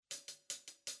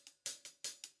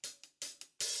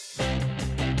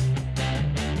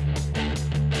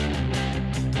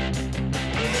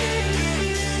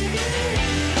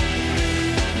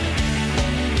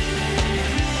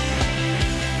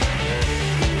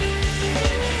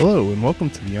Hello and welcome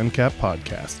to the Uncapped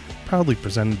Podcast, proudly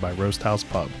presented by Roast House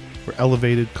Pub, where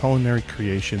elevated culinary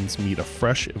creations meet a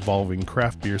fresh, evolving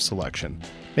craft beer selection,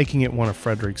 making it one of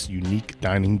Frederick's unique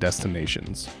dining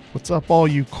destinations. What's up, all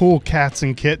you cool cats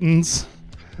and kittens?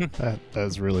 That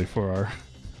is really for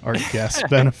our guest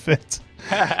benefit.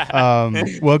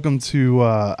 Welcome to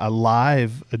a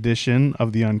live edition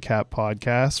of the Uncapped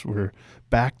Podcast. We're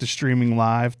back to streaming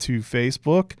live to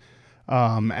Facebook.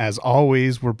 As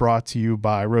always, we're brought to you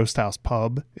by Roast House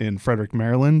Pub in Frederick,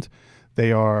 Maryland.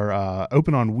 They are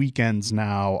open on weekends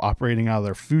now, operating out of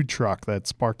their food truck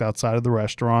that's parked outside of the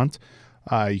restaurant.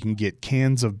 You can get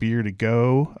cans of beer to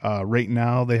go. Right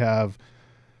now they have,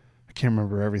 I can't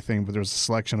remember everything, but there's a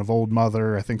selection of Old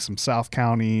Mother, I think some South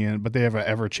County, but they have an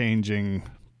ever-changing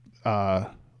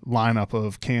lineup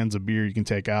of cans of beer you can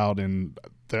take out, and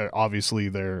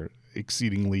they're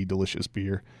exceedingly delicious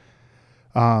beer.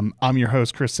 I'm your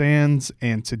host, Chris Sands,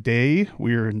 and today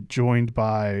we are joined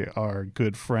by our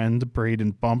good friend,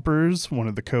 Braden Bumpers, one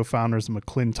of the co-founders of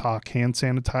McClintock Hand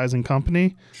Sanitizing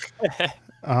Company.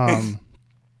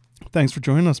 Thanks for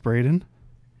joining us, Braden.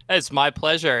 It's my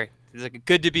pleasure. It's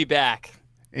good to be back.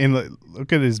 And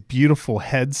look at his beautiful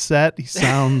headset. He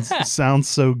sounds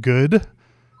so good.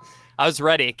 I was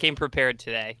ready. Came prepared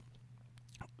today.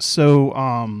 So,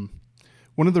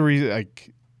 one of the reasons,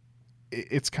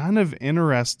 it's kind of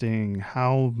interesting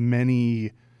how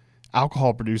many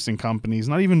alcohol producing companies,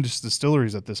 not even just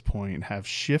distilleries at this point, have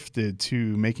shifted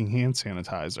to making hand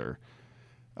sanitizer.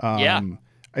 Yeah.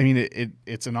 I mean,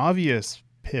 it's an obvious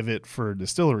pivot for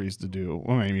distilleries to do.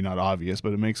 Well, maybe not obvious,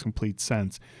 but it makes complete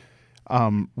sense.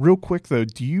 Real quick though,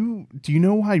 do you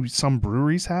know why some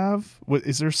breweries have?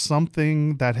 Is there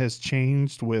something that has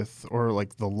changed with, or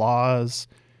like the laws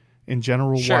in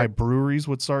general, Sure. why breweries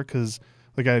would start? Because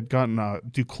I had gotten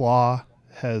Duclaw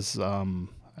has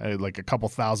like a couple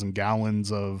thousand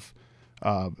gallons of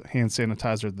hand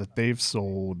sanitizer that they've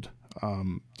sold.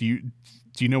 Do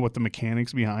you know what the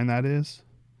mechanics behind that is?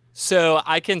 So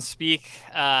I can speak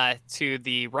to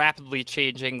the rapidly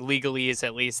changing legalese,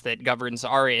 at least, that governs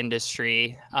our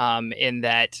industry, in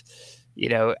that,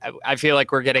 I feel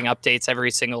like we're getting updates every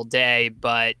single day,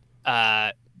 but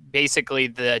basically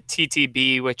the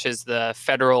TTB, which is the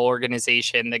federal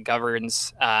organization that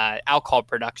governs alcohol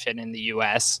production in the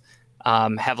U.S.,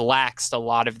 have laxed a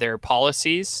lot of their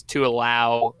policies to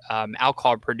allow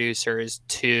alcohol producers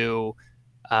to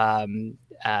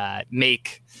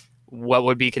make what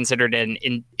would be considered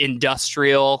an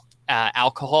industrial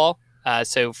alcohol.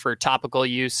 So for topical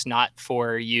use, not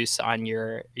for use on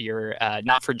your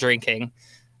not for drinking.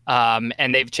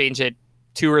 And they've changed it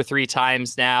 2 or 3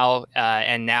 times now,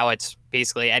 and now it's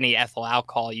basically any ethyl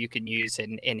alcohol you can use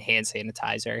in hand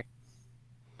sanitizer.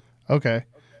 Okay,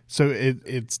 so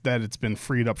it's been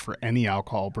freed up for any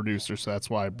alcohol producer, so that's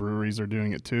why breweries are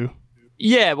doing it too.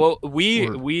 Yeah, well,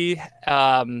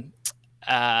 I'm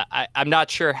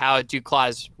not sure how Duclaw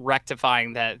is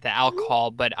rectifying the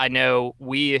alcohol, but I know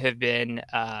we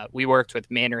worked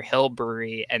with Manor Hill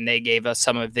Brewery, and they gave us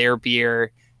some of their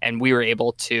beer, and we were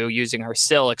able to, using our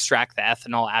still, extract the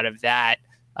ethanol out of that,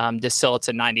 distill it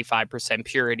to 95%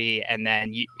 purity, and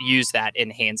then use that in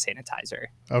hand sanitizer.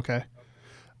 Okay.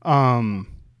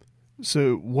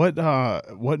 So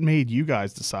what made you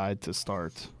guys decide to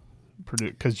start produce?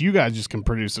 Because you guys just can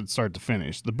produce it start to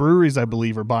finish. The breweries, I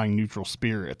believe, are buying neutral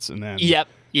spirits and then and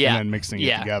then mixing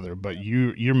it together. But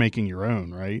you're making your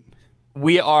own, right?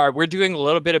 We're doing a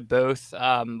little bit of both.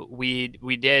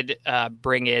 We did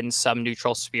bring in some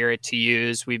neutral spirit to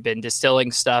use. We've been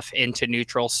distilling stuff into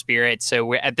neutral spirit.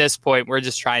 So at this point, we're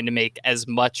just trying to make as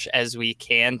much as we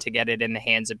can to get it in the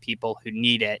hands of people who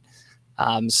need it.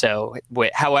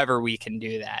 However we can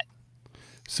do that.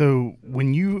 So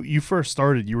when you first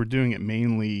started, you were doing it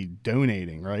mainly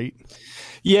donating, right?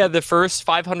 Yeah, the first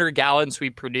 500 gallons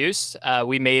we produced,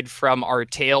 we made from our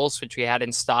tails, which we had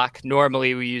in stock.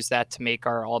 Normally, we use that to make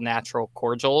our all-natural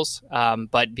cordials,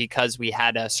 but because we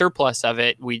had a surplus of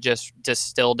it, we just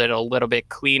distilled it a little bit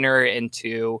cleaner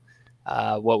into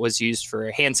what was used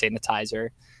for hand sanitizer.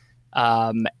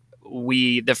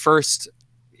 The first,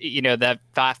 that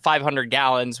 500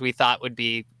 gallons we thought would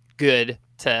be good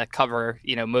to cover,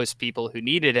 most people who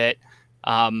needed it.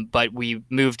 But we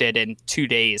moved it in 2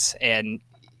 days, and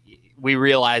we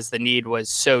realized the need was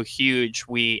so huge.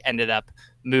 We ended up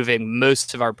moving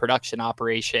most of our production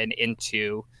operation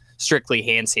into strictly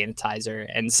hand sanitizer.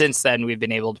 And since then, we've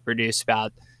been able to produce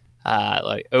about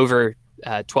over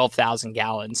 12,000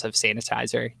 gallons of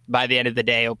sanitizer. By the end of the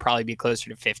day, it'll probably be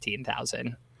closer to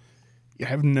 15,000. I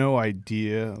have no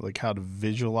idea how to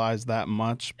visualize that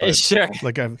much. But sure.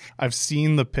 I've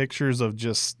seen the pictures of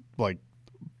just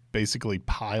basically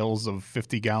piles of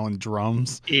 50-gallon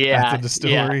drums Yeah, at the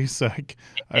distillery. yeah. So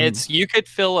You could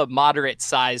fill a moderate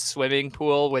sized swimming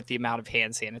pool with the amount of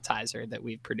hand sanitizer that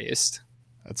we've produced.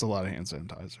 That's a lot of hand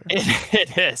sanitizer.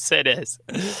 It is.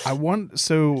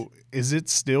 So is it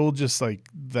still just like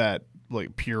that,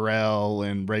 like Purell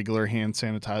and regular hand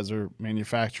sanitizer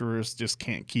manufacturers just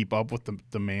can't keep up with the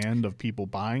demand of people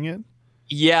buying it?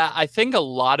 Yeah, I think a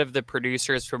lot of the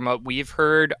producers, from what we've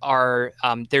heard, are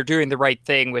they're doing the right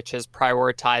thing, which is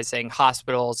prioritizing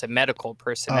hospitals and medical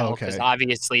personnel because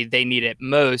obviously they need it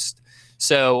most.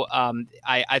 So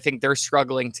I think they're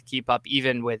struggling to keep up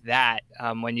even with that.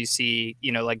 When you see,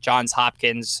 like Johns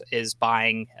Hopkins is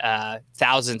buying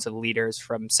thousands of liters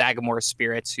from Sagamore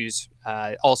Spirits, who's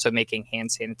also making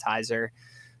hand sanitizer.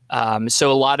 So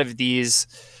a lot of these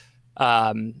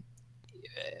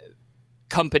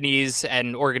companies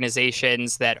and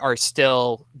organizations that are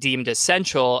still deemed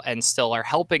essential and still are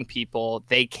helping people,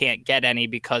 they can't get any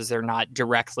because they're not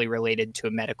directly related to a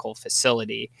medical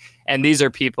facility. And these are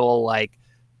people like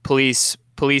police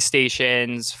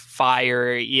stations,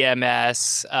 fire,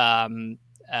 EMS,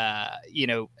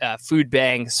 food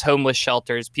banks, homeless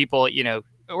shelters, people,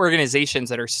 organizations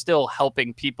that are still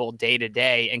helping people day to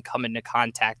day and come into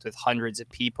contact with hundreds of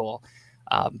people.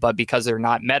 But because they're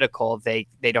not medical, they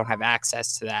don't have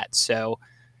access to that. So,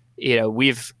 we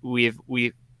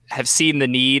have seen the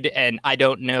need, and I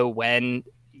don't know when,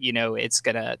 it's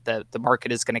gonna the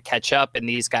market is gonna catch up, and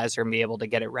these guys are gonna be able to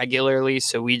get it regularly.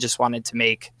 So we just wanted to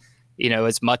make,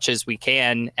 as much as we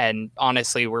can, and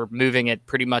honestly, we're moving it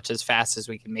pretty much as fast as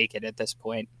we can make it at this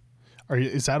point.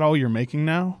 Is that all you're making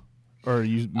now, or are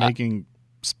you making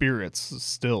spirits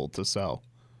still to sell?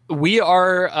 We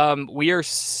are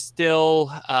still,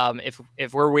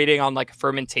 if we're waiting on like a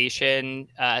fermentation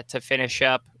to finish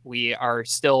up, we are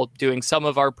still doing some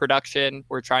of our production.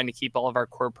 We're trying to keep all of our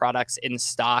core products in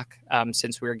stock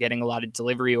since we're getting a lot of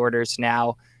delivery orders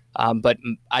now. But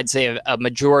I'd say a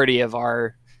majority of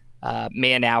our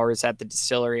man hours at the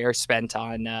distillery are spent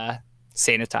on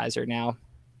sanitizer now.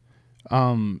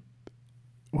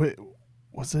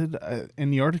 Was it in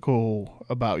the article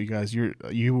about you guys?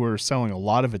 You were selling a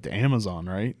lot of it to Amazon,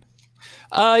 right?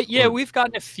 Yeah, we've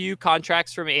gotten a few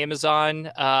contracts from Amazon.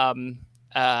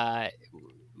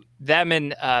 Them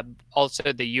and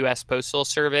also the U.S. Postal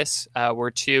Service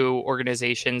were two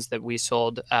organizations that we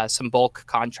sold some bulk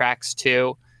contracts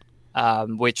to,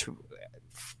 which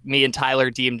me and Tyler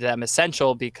deemed them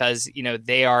essential because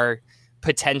they are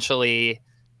potentially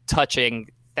touching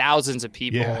thousands of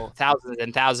people, thousands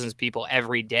and thousands of people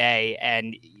every day.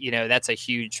 And, that's a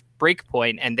huge break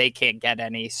point and they can't get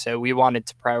any. So we wanted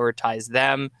to prioritize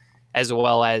them as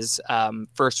well as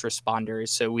first responders.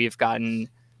 So we've gotten,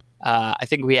 I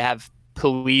think we have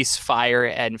police, fire,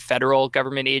 and federal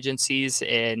government agencies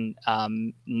in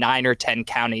 9 or 10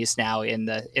 counties now in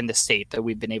the state that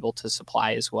we've been able to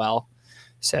supply as well.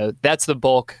 So that's the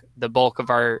bulk of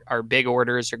our big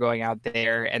orders are going out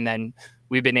there. And then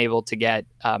we've been able to get,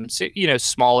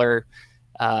 smaller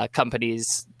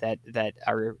companies that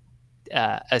are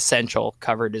essential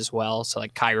covered as well. So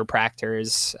like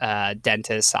chiropractors,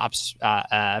 dentists,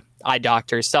 eye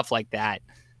doctors, stuff like that,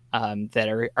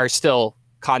 that are still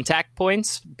contact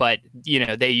points, but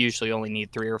they usually only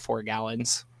need 3 or 4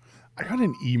 gallons. I got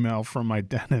an email from my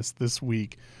dentist this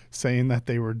week saying that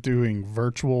they were doing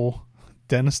virtual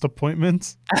dentist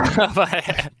appointments.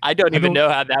 I don't even know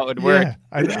how that would work.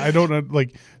 I don't know.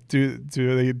 Like, do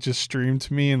they just stream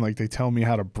to me and like they tell me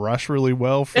how to brush really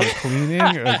well for cleaning?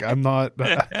 Like, I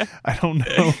don't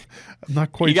know. I'm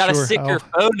not quite sure. You got to stick your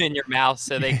phone in your mouth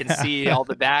so they can see all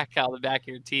the back of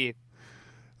your teeth.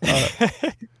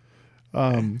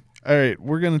 All right,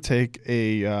 we're gonna take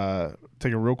a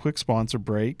real quick sponsor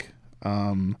break.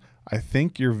 I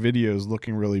think your video is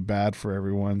looking really bad for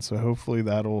everyone, so hopefully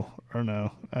that'll. Or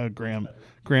no,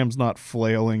 Graham's not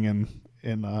flailing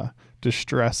in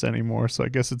distress anymore, so I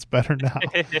guess it's better now.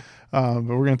 But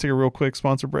we're gonna take a real quick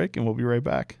sponsor break, and we'll be right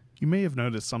back. You may have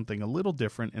noticed something a little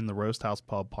different in the Roast House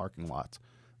Pub parking lots.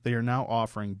 They are now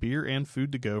offering beer and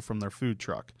food to go from their food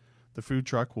truck. The food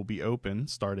truck will be open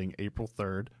starting April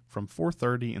 3rd from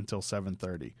 4:30 until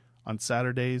 7:30. On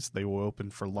Saturdays, they will open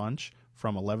for lunch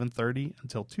from 11:30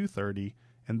 until 2:30,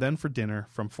 and then for dinner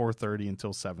from 4:30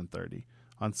 until 7:30.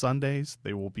 On Sundays,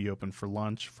 they will be open for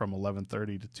lunch from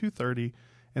 11:30 to 2:30,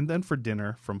 and then for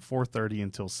dinner from 4:30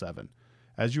 until 7.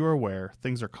 As you are aware,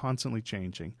 things are constantly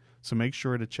changing, so make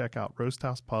sure to check out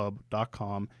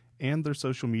roasthousepub.com and their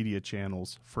social media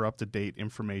channels for up-to-date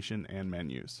information and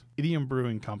menus. Idiom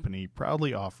Brewing Company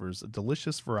proudly offers a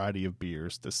delicious variety of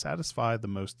beers to satisfy the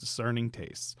most discerning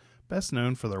tastes, best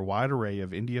known for their wide array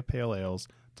of India Pale Ales,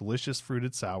 delicious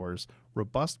fruited sours,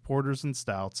 robust porters and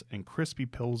stouts, and crispy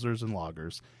pilsners and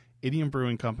lagers, Idiom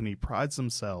Brewing Company prides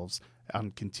themselves on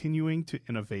continuing to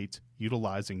innovate,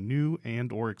 utilizing new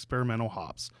and or experimental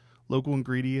hops, local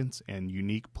ingredients, and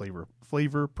unique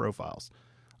flavor profiles.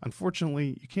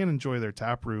 Unfortunately, you can't enjoy their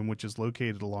tap room, which is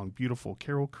located along beautiful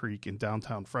Carroll Creek in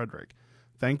downtown Frederick.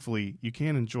 Thankfully, you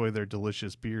can enjoy their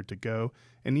delicious beer to go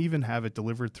and even have it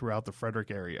delivered throughout the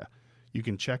Frederick area. You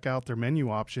can check out their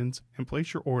menu options and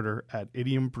place your order at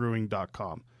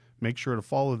idiombrewing.com. Make sure to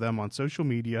follow them on social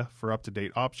media for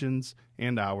up-to-date options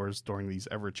and hours during these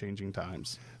ever-changing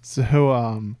times.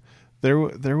 So,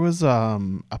 there was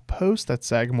a post that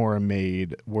Sagamore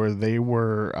made where they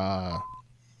were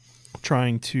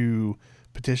trying to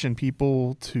petition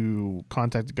people to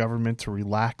contact the government to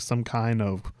relax some kind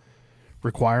of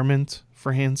requirement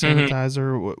for hand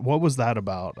sanitizer. Mm-hmm. What was that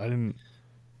about? I didn't.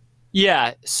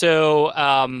 Yeah. So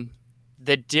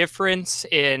the difference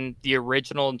in the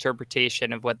original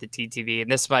interpretation of what the TTV,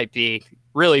 and this might be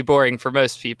really boring for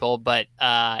most people, but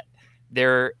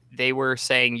they were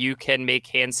saying you can make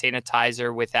hand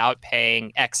sanitizer without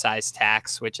paying excise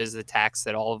tax, which is the tax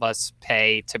that all of us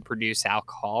pay to produce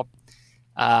alcohol.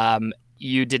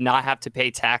 You did not have to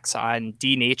pay tax on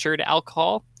denatured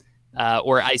alcohol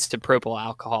or isopropyl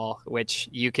alcohol, which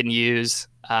you can use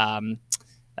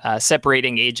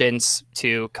separating agents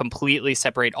to completely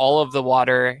separate all of the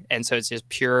water. And so it's just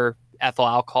pure ethyl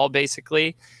alcohol,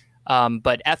 basically.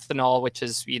 But ethanol, which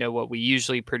is, what we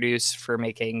usually produce for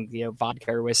making,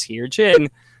 vodka or whiskey or gin,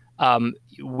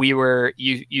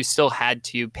 you still had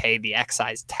to pay the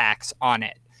excise tax on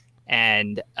it.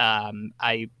 And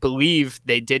I believe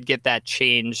they did get that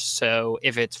changed. So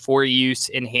if it's for use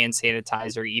in hand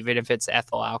sanitizer, even if it's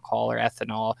ethyl alcohol or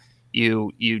ethanol,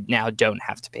 you now don't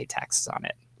have to pay taxes on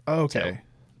it. Okay. So,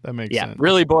 that makes sense. Yeah,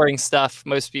 really boring stuff.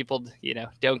 Most people,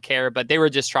 don't care, but they were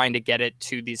just trying to get it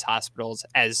to these hospitals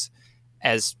as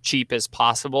cheap as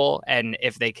possible. And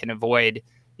if they can avoid,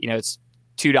 it's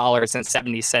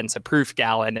 $2.70 a proof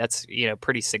gallon, that's,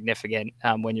 pretty significant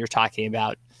when you're talking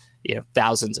about,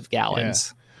 thousands of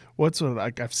gallons. Yeah.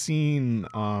 I've seen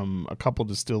a couple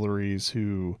distilleries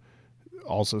who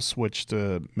also switched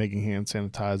to making hand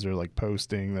sanitizer, like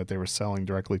posting that they were selling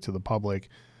directly to the public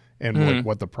and like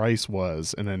what the price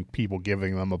was, and then people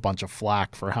giving them a bunch of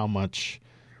flack for how much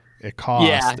it cost.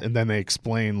 Yeah. And then they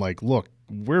explain, like, look,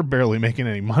 we're barely making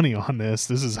any money on this.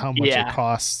 This is how much it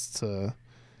costs to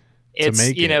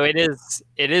make it.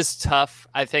 It is tough.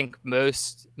 I think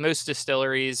most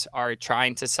distilleries are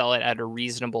trying to sell it at a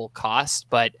reasonable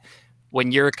cost, but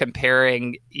when you're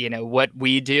comparing, what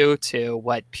we do to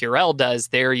what Purell does,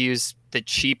 they're use the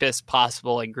cheapest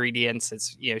possible ingredients.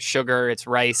 It's, sugar, it's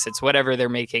rice, it's whatever they're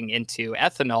making into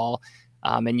ethanol.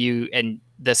 And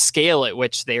the scale at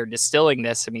which they're distilling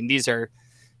this, I mean, these are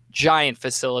giant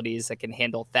facilities that can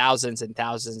handle thousands and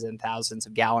thousands and thousands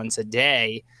of gallons a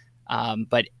day.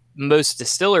 But most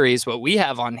distilleries, what we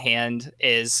have on hand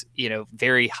is,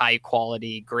 very high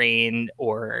quality grain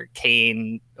or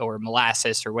cane or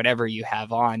molasses or whatever you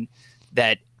have on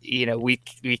that, we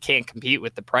can't compete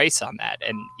with the price on that.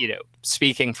 And,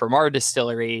 speaking from our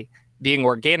distillery, being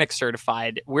organic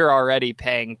certified, we're already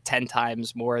paying 10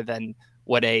 times more than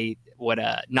what a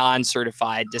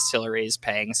non-certified distillery is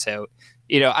paying. So,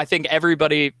 I think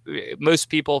most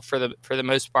people for the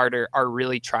most part are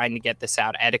really trying to get this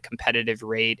out at a competitive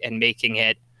rate and making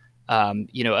it,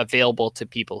 available to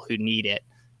people who need it,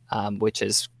 which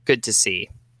is good to see.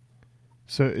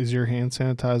 So is your hand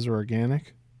sanitizer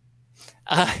organic?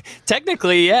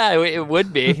 Technically, yeah, it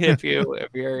would be if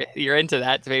you're into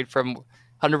that. It's made from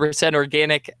 100%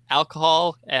 organic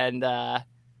alcohol and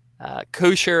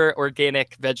kosher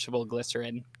organic vegetable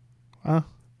glycerin. Wow.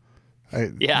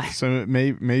 Yeah. So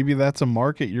maybe that's a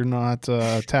market you're not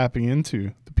tapping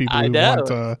into. The people who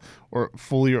want or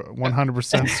fully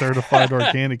 100% certified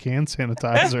organic hand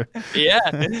sanitizer.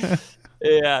 Yeah.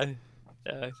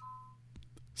 Yeah.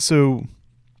 So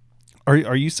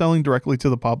are you selling directly to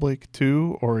the public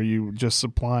too, or are you just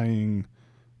supplying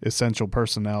essential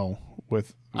personnel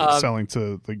with selling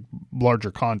to the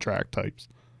larger contract types?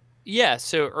 Yeah,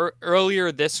 so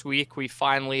earlier this week, we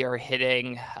finally are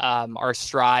hitting our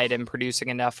stride and producing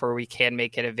enough where we can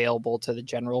make it available to the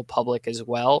general public as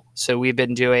well. So we've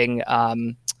been doing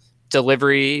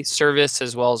delivery service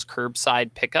as well as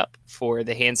curbside pickup for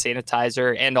the hand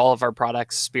sanitizer and all of our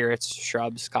products, spirits,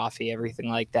 shrubs, coffee, everything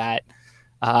like that.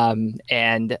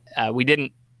 And we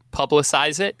didn't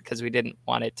publicize it because we didn't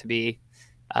want it to be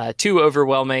too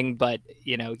overwhelming, but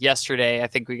yesterday I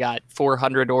think we got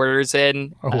 400 orders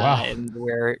in. Oh, wow. And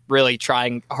we're really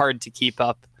trying hard to keep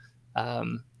up.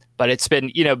 But it's been,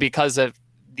 because of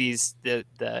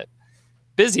the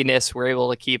busyness, we're able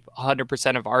to keep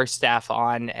 100% of our staff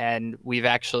on, and we've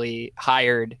actually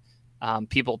hired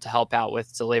people to help out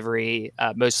with delivery,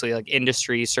 mostly like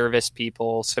industry service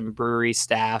people, some brewery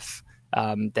staff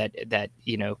that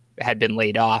had been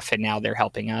laid off, and now they're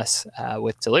helping us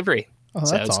with delivery. Oh,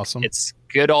 that's awesome. It's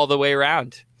good all the way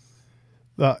around.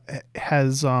 I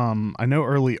know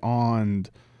early on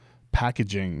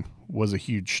packaging was a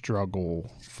huge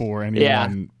struggle for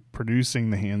anyone producing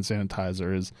the hand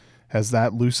sanitizer. Has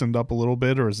that loosened up a little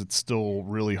bit, or is it still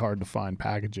really hard to find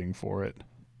packaging for it?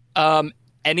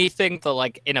 Anything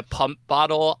in a pump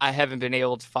bottle, I haven't been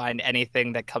able to find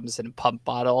anything that comes in a pump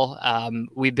bottle.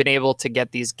 We've been able to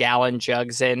get these gallon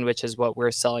jugs in, which is what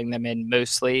we're selling them in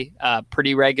mostly,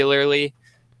 pretty regularly.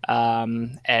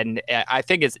 And I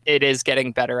think it is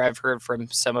getting better. I've heard from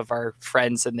some of our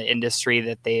friends in the industry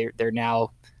that they're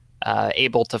now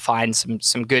able to find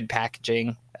some good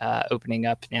packaging opening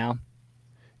up now.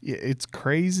 Yeah, it's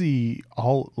crazy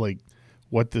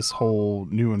what this whole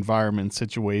new environment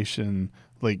situation,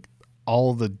 like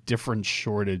all the different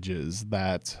shortages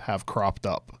that have cropped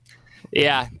up.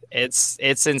 Yeah, it's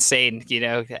insane.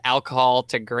 Alcohol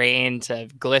to grain to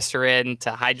glycerin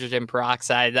to hydrogen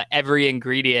peroxide, every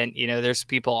ingredient, there's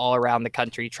people all around the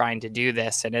country trying to do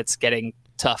this, and it's getting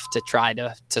tough to try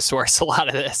to source a lot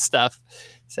of this stuff.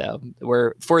 So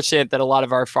we're fortunate that a lot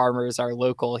of our farmers are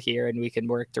local here, and we can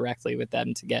work directly with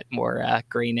them to get more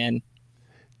grain in.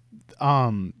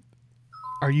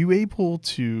 Are you able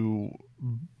to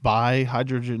buy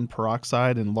hydrogen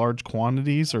peroxide in large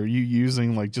quantities, or are you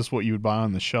using just what you would buy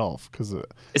on the shelf? Because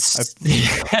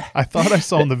I thought I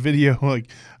saw in the video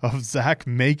of Zach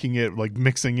making it,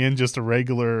 mixing in just a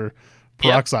regular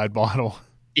peroxide bottle.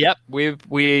 Yep, we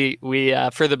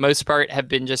for the most part have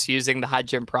been just using the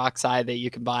hydrogen peroxide that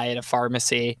you can buy at a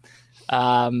pharmacy.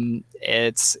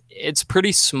 It's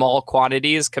pretty small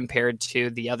quantities compared to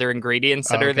the other ingredients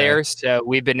that are there. So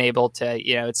we've been able to,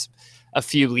 it's a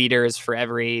few liters for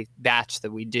every batch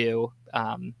that we do.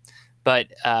 But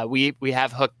we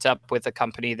have hooked up with a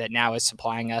company that now is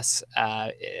supplying us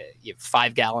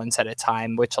 5 gallons at a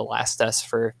time, which will last us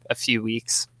for a few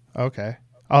weeks. Okay.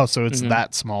 Oh, so it's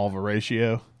that small of a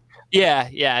ratio? Yeah.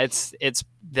 It's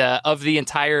of the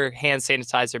entire hand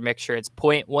sanitizer mixture, it's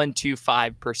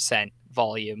 0.125%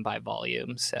 volume by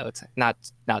volume, so it's not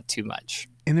too much.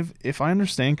 And if I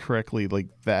understand correctly,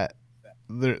 that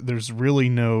there's really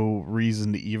no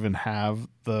reason to even have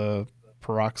the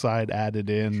peroxide added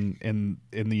in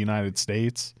the United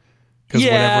States, because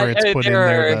whatever it's put in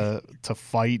there to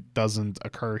fight doesn't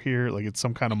occur here. It's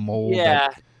some kind of mold.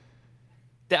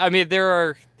 I mean,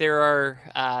 there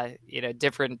are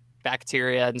different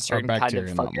bacteria and certain kind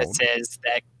of funguses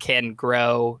that can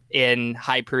grow in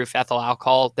high proof ethyl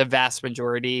alcohol. The vast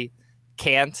majority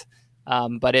can't.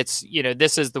 But it's,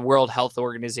 this is the World Health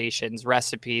Organization's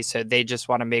recipe. So they just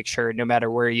want to make sure no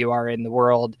matter where you are in the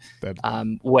world,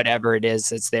 whatever it is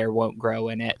that's there won't grow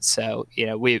in it. So,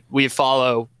 we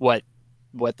follow what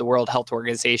the World Health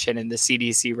Organization and the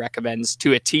CDC recommends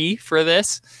to a T for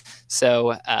this.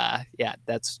 So,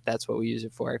 that's what we use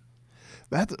it for.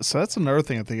 So that's another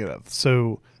thing I'm thinking of.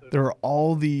 So there are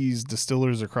all these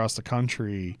distillers across the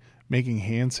country making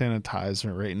hand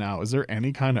sanitizer right now. Is there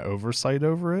any kind of oversight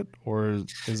over it, or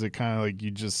is it kind of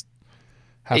you just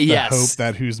have to hope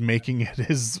that who's making it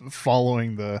is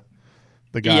following the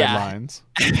guidelines?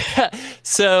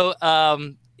 So,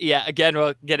 again,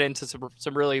 we'll get into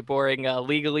some really boring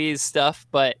legalese stuff,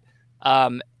 but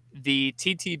the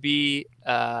TTB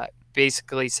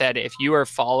basically said if you are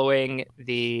following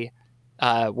the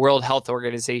World Health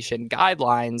Organization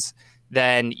guidelines,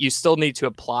 then you still need to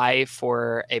apply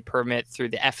for a permit through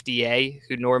the FDA,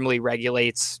 who normally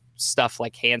regulates stuff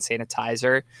like hand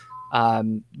sanitizer.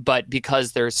 But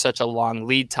because there's such a long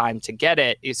lead time to get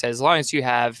it, it says as long as you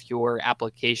have your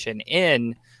application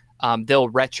in, they'll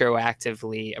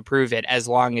retroactively approve it as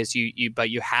long as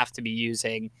but you have to be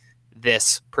using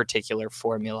this particular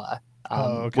formula,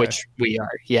 which we are.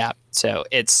 Yeah. So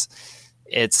it's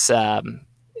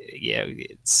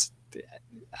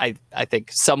I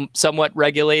think somewhat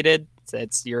regulated.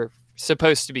 You're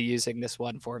supposed to be using this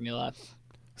one formula.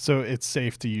 So it's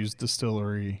safe to use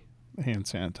distillery hand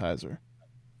sanitizer.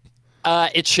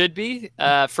 It should be.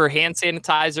 For hand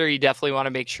sanitizer, you definitely want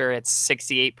to make sure it's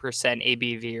 68%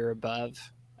 ABV or above.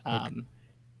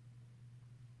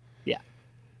 Yeah.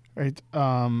 All right.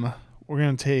 We're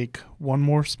going to take one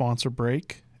more sponsor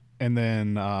break. And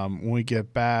then when we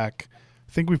get back,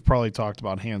 I think we've probably talked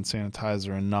about hand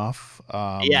sanitizer enough.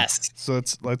 Yes. So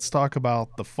let's talk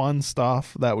about the fun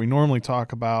stuff that we normally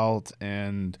talk about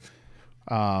and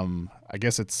I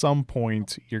guess at some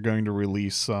point you're going to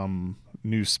release some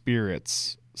new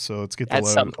spirits. So let's get the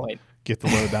some point. Get the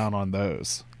lowdown on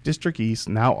those. District East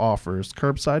now offers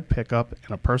curbside pickup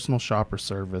and a personal shopper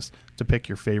service to pick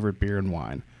your favorite beer and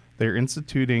wine. They're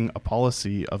instituting a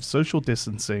policy of social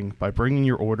distancing by bringing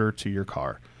your order to your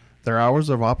car. Their hours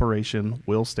of operation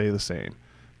will stay the same.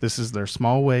 This is their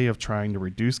small way of trying to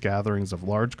reduce gatherings of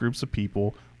large groups of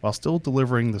people while still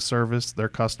delivering the service their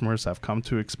customers have come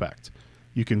to expect.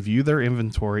 You can view their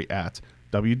inventory at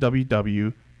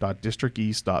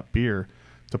www.districteast.beer.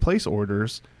 To place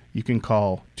orders, you can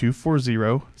call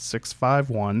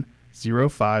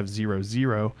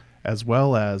 240-651-0500 as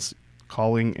well as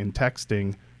calling and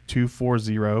texting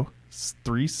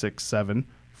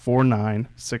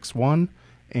 240-367-4961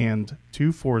 and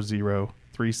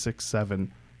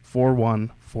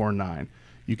 240-367-4149.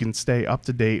 You can stay up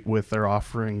to date with their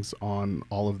offerings on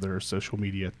all of their social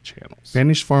media channels.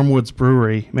 Vanish Farmwoods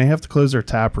Brewery may have to close their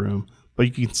tap room,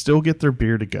 but you can still get their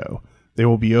beer to go. They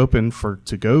will be open for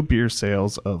to-go beer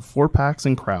sales of 4-packs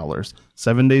and crowlers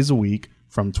 7 days a week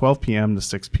from 12 p.m. to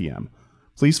 6 p.m.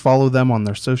 Please follow them on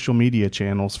their social media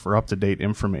channels for up-to-date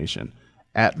information.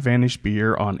 At Vanish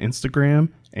Beer on Instagram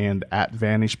and at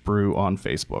Vanish Brew on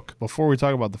Facebook. Before we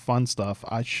talk about the fun stuff,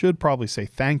 I should probably say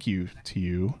thank you to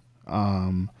you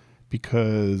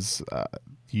because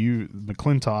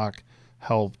McClintock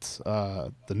helped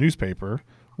the newspaper,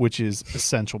 which is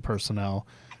essential personnel.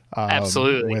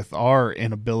 Absolutely. With our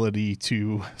inability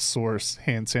to source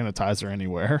hand sanitizer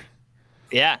anywhere.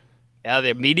 Yeah. Yeah,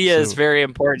 the media is very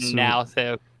important now.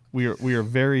 So we are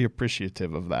very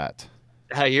appreciative of that.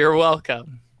 You're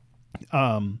welcome.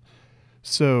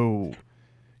 So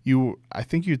I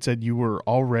think you'd said you were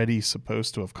already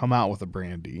supposed to have come out with a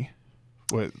brandy.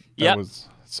 When's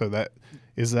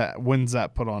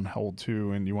that put on hold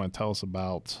too? And you want to tell us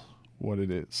about what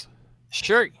it is?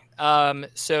 Sure.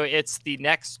 So it's the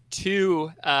next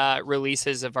 2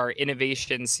 releases of our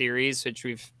innovation series, which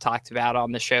we've talked about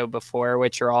on the show before,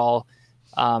 which are all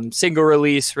single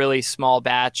release, really small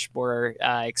batch, more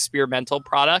experimental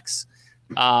products.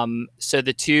 So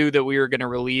the 2 that we were going to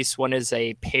release, one is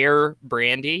a pear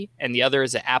brandy and the other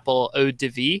is an apple eau de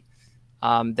vie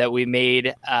that we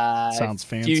made Sounds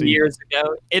fancy. A few years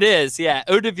ago. It is, yeah.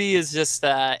 Eau de vie is just,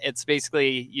 it's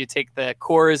basically you take the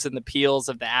cores and the peels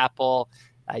of the apple,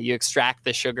 you extract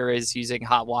the sugars using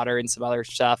hot water and some other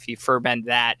stuff. You ferment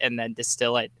that and then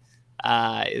distill it.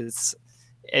 It's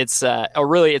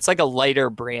like a lighter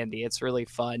brandy. It's really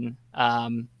fun.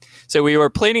 So we were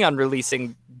planning on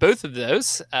releasing both of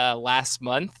those last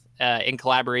month in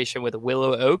collaboration with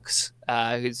Willow Oaks,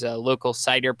 who's a local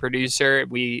cider producer.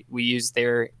 We use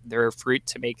their fruit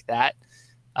to make that.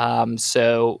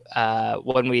 So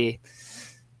when we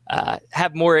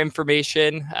have more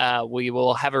information, we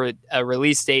will have a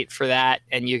release date for that,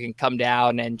 and you can come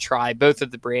down and try both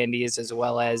of the brandies as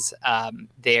well as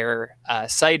their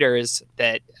ciders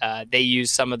that they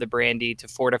use some of the brandy to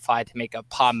fortify to make a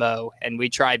pommeau. And we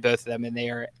tried both of them, and they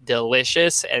are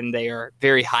delicious, and they are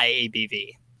very high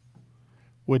ABV.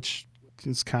 Which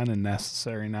is kind of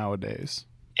necessary nowadays.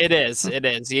 It is.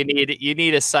 You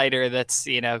need a cider that's,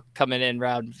 coming in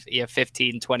around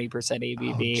 15-20%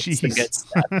 ABV. It's the good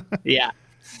stuff. Yeah.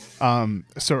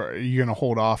 So are you going to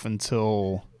hold off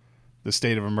until the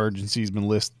state of emergency has been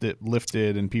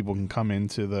lifted and people can come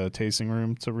into the tasting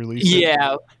room to release it?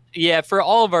 Yeah. For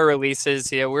all of our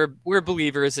releases, we're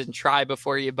believers in try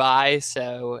before you buy.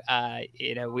 So,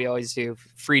 we always do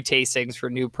free tastings for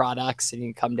new products, and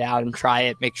you can come down and try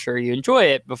it, make sure you enjoy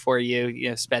it before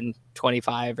you spend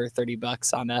 $25 or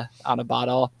 $30 on a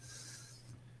bottle.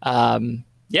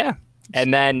 Yeah.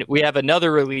 And then we have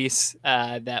another release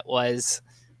that was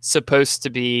supposed to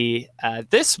be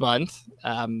this month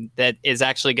that is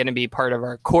actually going to be part of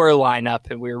our core lineup,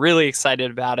 and we're really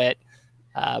excited about it.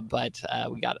 But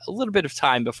we got a little bit of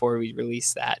time before we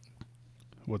release that.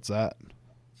 What's that?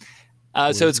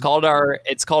 So it's called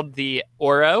the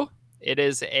Oro. It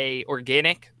is a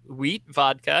organic wheat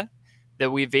vodka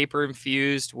that we vapor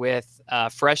infused with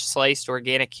fresh sliced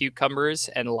organic cucumbers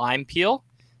and lime peel.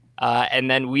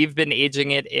 And then we've been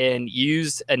aging it in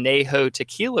used añejo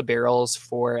tequila barrels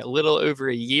for a little over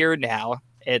a year now.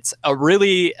 It's a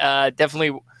really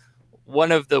definitely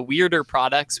one of the weirder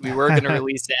products. We were going to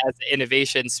release it as the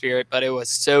innovation spirit, but it was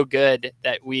so good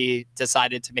that we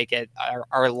decided to make it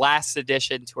our last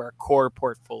addition to our core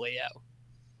portfolio.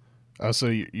 So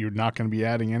you're not going to be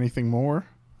adding anything more?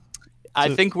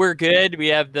 I think we're good. We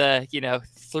have the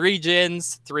 3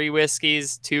 gins, 3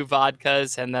 whiskeys, 2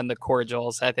 vodkas, and then the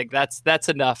cordials. I think that's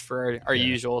enough for our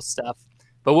usual stuff.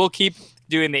 But we'll keep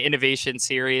doing the innovation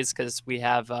series because we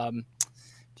have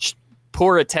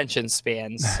poor attention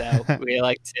spans, so we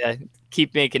like to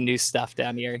keep making new stuff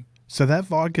down here. So that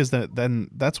vodka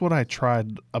that's what I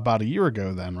tried about a year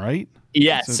ago then, right?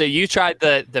 Yeah, so you tried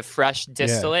the fresh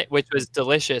distillate, which was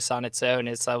delicious on its own.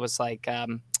 It was like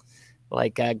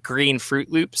green Fruit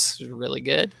Loops, really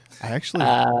good. I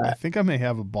think I may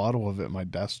have a bottle of it in my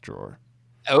desk drawer.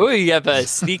 Oh, you have a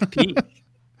sneak peek.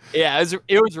 Yeah,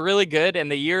 it was really good,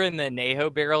 and the year in the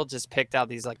Añejo barrel just picked out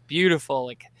these like beautiful,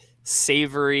 like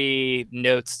savory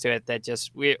notes to it that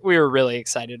just we were really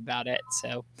excited about it.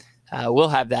 So we'll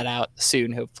have that out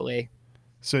soon, hopefully.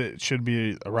 So it should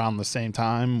be around the same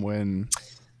time when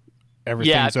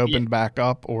everything's opened back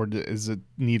up, or does it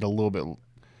need a little bit?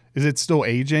 Is it still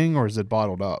aging, or is it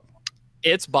bottled up?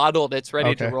 It's bottled. It's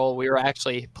ready to roll. We were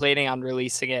actually planning on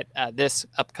releasing it this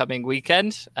upcoming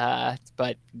weekend,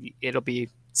 but it'll be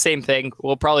same thing.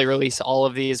 We'll probably release all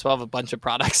of these. We'll have a bunch of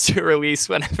products to release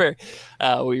whenever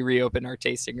we reopen our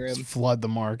tasting room. Just flood the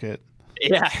market.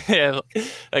 Yeah.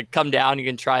 Like, come down. You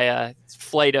can try a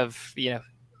flight of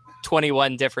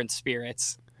 21 different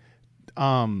spirits.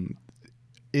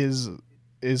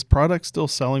 Is product still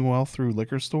selling well through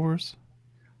liquor stores?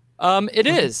 It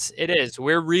is.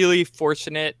 We're really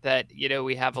fortunate that,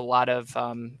 we have a lot of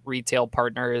retail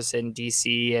partners in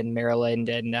DC and Maryland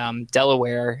and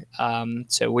Delaware.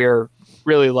 So we're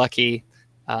really lucky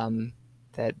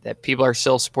that people are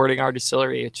still supporting our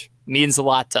distillery, which means a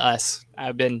lot to us.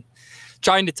 I've been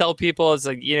trying to tell people, it's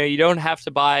like, you don't have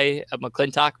to buy a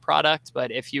McClintock product,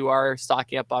 but if you are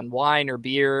stocking up on wine or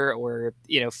beer or,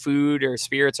 food or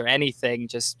spirits or anything,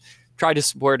 just try to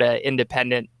support an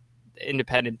independent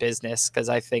business, because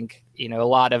I think a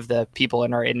lot of the people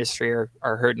in our industry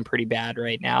are hurting pretty bad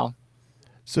right now.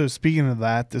 So speaking of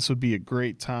that, this would be a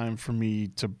great time for me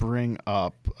to bring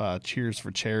up Cheers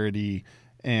for Charity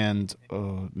and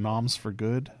Noms for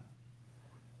Good.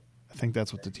 I think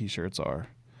that's what the t-shirts are.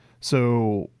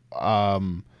 So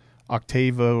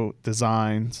Octavo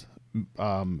Designs,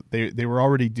 they were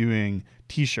already doing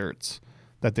t-shirts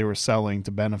that they were selling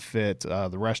to benefit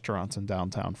the restaurants in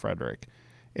downtown Frederick.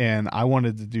 And I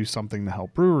wanted to do something to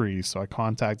help breweries, so I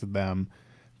contacted them.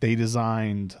 They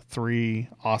designed 3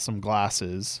 awesome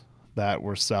glasses that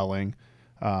we're selling,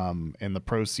 and the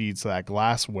proceeds of that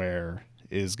glassware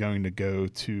is going to go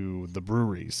to the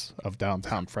breweries of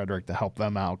downtown Frederick to help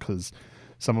them out, because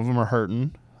some of them are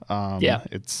hurting.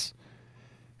 It's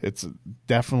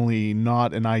definitely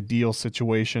not an ideal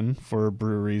situation for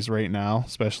breweries right now,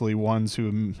 especially ones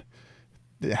who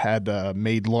had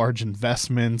made large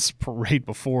investments right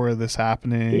before this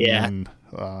happening. Yeah. And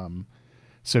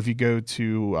so if you go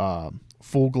to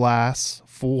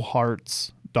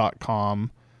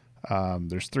fullhearts.com,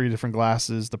 there's 3 different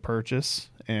glasses to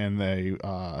purchase, and they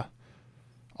all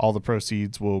the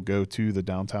proceeds will go to the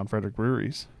downtown Frederick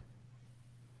breweries.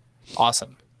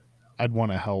 Awesome. I'd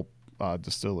want to help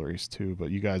distilleries too, but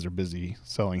you guys are busy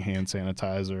selling hand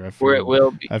sanitizer. I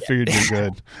figured you're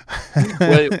good.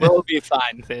 we'll be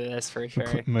fine through this for sure.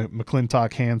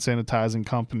 McClintock Hand Sanitizing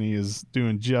Company is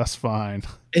doing just fine.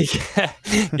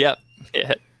 Yep.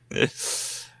 Yeah.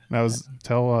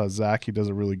 Tell Zach he does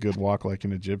a really good walk like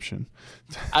an Egyptian.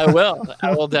 I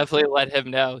will definitely let him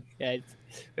know. Yeah,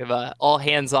 we have all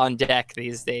hands on deck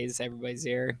these days. Everybody's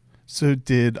here. So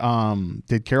did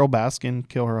Carol Baskin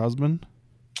kill her husband?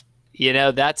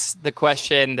 That's the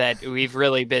question that we've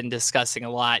really been discussing a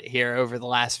lot here over the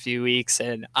last few weeks,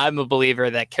 and I'm a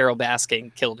believer that Carol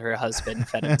Baskin killed her husband,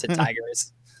 fed him to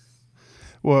tigers.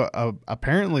 Well,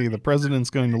 apparently the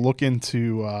president's going to look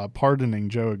into pardoning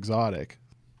Joe Exotic.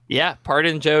 Yeah,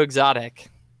 pardon Joe Exotic.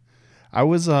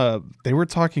 They were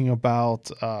talking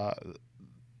about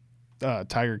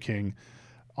Tiger King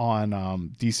on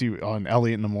DC on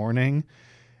Elliot in the Morning,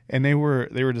 and they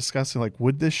were discussing, like,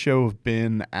 would this show have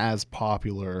been as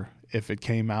popular if it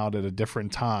came out at a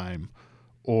different time,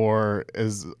 or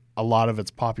is a lot of its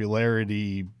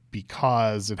popularity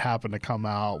because it happened to come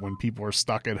out when people were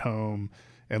stuck at home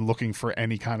and looking for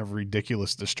any kind of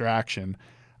ridiculous distraction?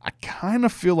 I kind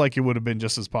of feel like it would have been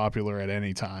just as popular at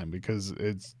any time, because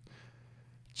it's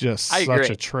just such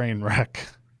a train wreck.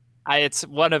 It's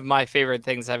one of my favorite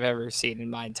things I've ever seen in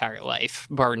my entire life,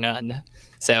 bar none.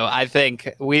 So I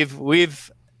think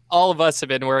we've all of us have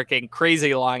been working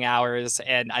crazy long hours,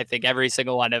 and I think every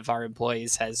single one of our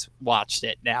employees has watched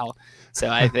it now. So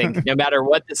I think no matter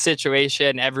what the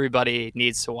situation, everybody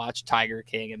needs to watch Tiger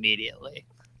King immediately.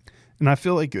 And I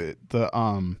feel like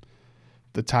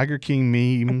the Tiger King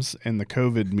memes and the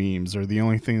COVID memes are the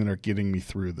only thing that are getting me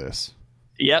through this.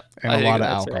 Yep. And a lot of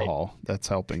alcohol that's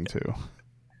helping too.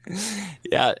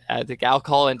 Yeah, I think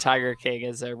alcohol and Tiger King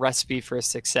is a recipe for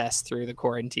success through the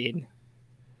quarantine.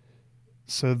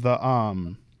 So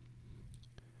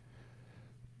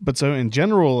but so in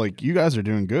general, like, you guys are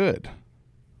doing good,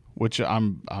 which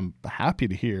I'm happy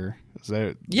to hear.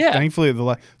 So Yeah. Thankfully,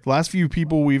 the last few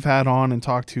people we've had on and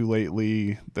talked to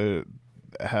lately that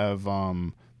have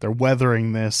they're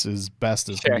weathering this as best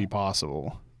as can be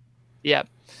possible. Yeah.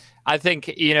 I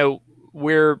think,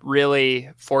 we're really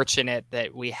fortunate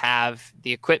that we have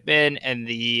the equipment and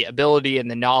the ability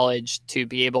and the knowledge to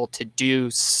be able to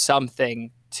do something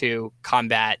to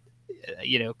combat,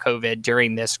 COVID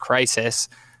during this crisis.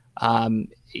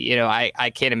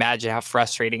 I can't imagine how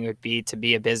frustrating it would be to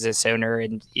be a business owner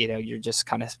and, you're just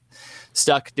kind of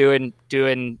stuck doing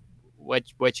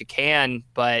what you can.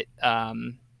 But,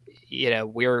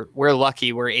 we're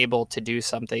lucky we're able to do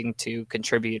something to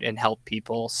contribute and help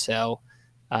people. So,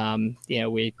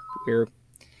 we're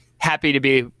happy to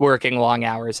be working long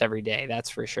hours every day. That's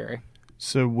for sure.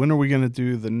 So when are we going to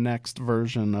do the next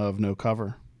version of No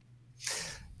Cover?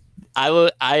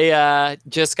 I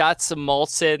just got some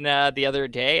malts in the other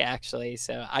day, actually.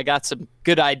 So I got some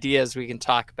good ideas we can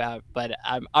talk about, but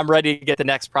I'm ready to get the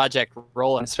next project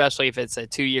rolling, especially if it's a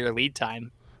 2-year lead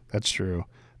time. That's true.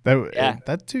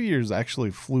 That 2 years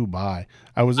actually flew by.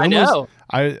 I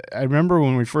remember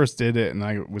when we first did it, and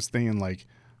I was thinking, like,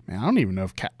 man, I don't even know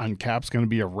if Uncap's going to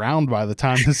be around by the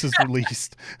time this is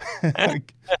released.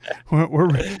 we're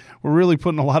really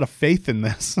putting a lot of faith in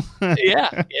this.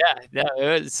 Yeah. No,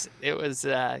 it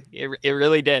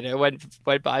really did. It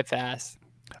went by fast.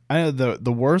 I know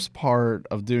the worst part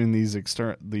of doing these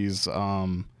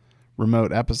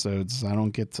remote episodes is I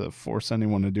don't get to force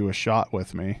anyone to do a shot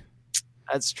with me.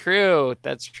 That's true.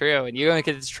 And you don't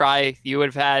get to try. You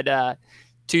would have had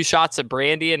 2 shots of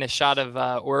brandy and a shot of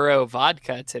Oro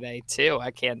vodka today too.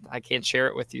 I can't share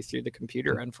it with you through the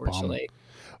computer, unfortunately.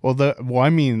 I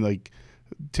mean, like,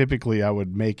 typically I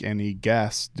would make any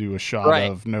guest do a shot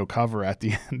of No Cover at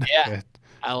the end of it.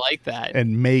 I like that.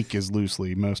 And make is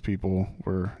loosely. Most people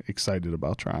were excited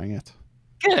about trying it.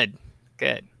 Good.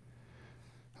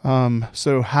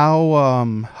 So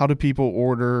how do people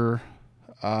order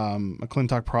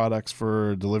McClintock products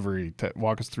for delivery?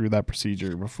 Walk us through that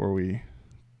procedure before we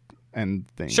end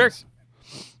things. Sure.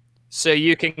 So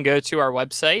you can go to our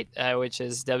website, which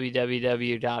is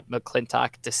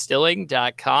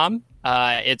www.mcclintockdistilling.com.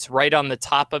 It's right on the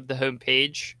top of the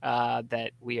homepage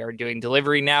that we are doing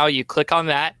delivery now. You click on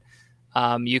that.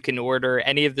 You can order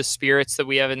any of the spirits that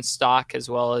we have in stock, as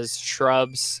well as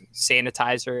shrubs,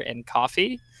 sanitizer, and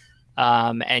coffee.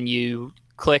 And you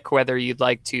click whether you'd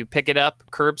like to pick it up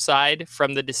curbside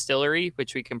from the distillery,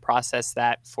 which we can process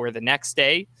that for the next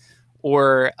day.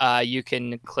 Or you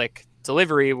can click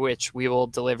delivery, which we will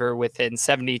deliver within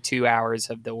 72 hours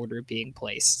of the order being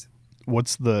placed.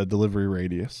 What's the delivery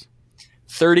radius?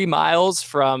 30 miles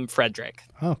from Frederick.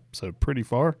 Oh, so pretty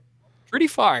far. Pretty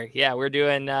far. Yeah, we're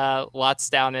doing lots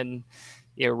down in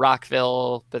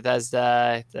Rockville,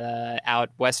 Bethesda, out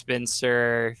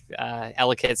Westminster,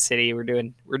 Ellicott City. We're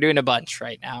doing a bunch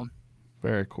right now.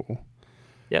 Very cool.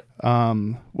 Yep.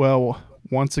 Well,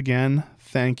 once again,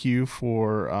 thank you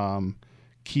for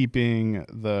keeping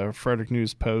the Frederick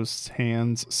News Post's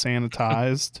hands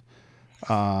sanitized.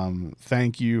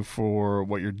 Thank you for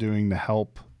what you're doing to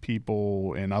help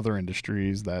people in other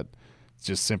industries that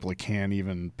just simply can't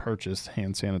even purchase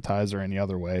hand sanitizer any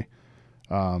other way.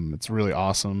 It's really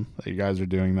awesome that you guys are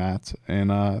doing that.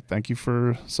 And thank you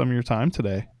for some of your time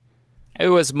today. It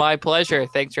was my pleasure.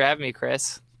 Thanks for having me,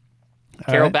 Chris.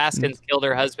 Carol Baskins killed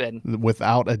her husband.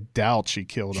 Without a doubt, she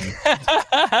killed him.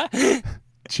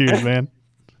 Cheers, man.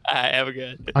 Have a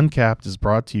good. Uncapped is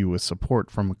brought to you with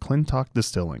support from McClintock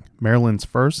Distilling, Maryland's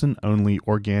first and only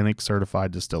organic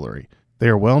certified distillery. They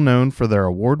are well known for their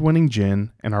award-winning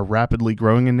gin and are rapidly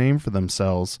growing a name for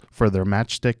themselves for their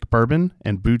Matchstick Bourbon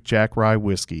and Bootjack Rye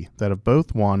Whiskey that have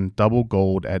both won double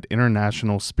gold at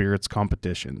international spirits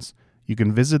competitions. You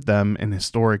can visit them in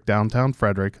historic downtown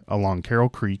Frederick along Carroll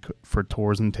Creek for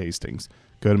tours and tastings.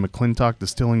 Go to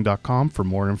McClintockDistilling.com for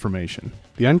more information.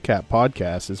 The Uncapped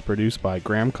podcast is produced by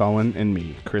Graham Cullen and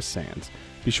me, Chris Sands.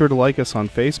 Be sure to like us on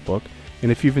Facebook,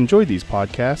 and if you've enjoyed these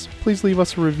podcasts, please leave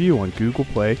us a review on Google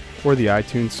Play or the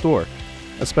iTunes Store.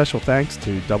 A special thanks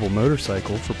to Double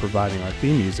Motorcycle for providing our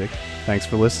theme music. Thanks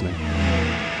for listening.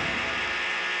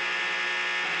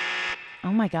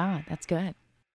 Oh my God, that's good.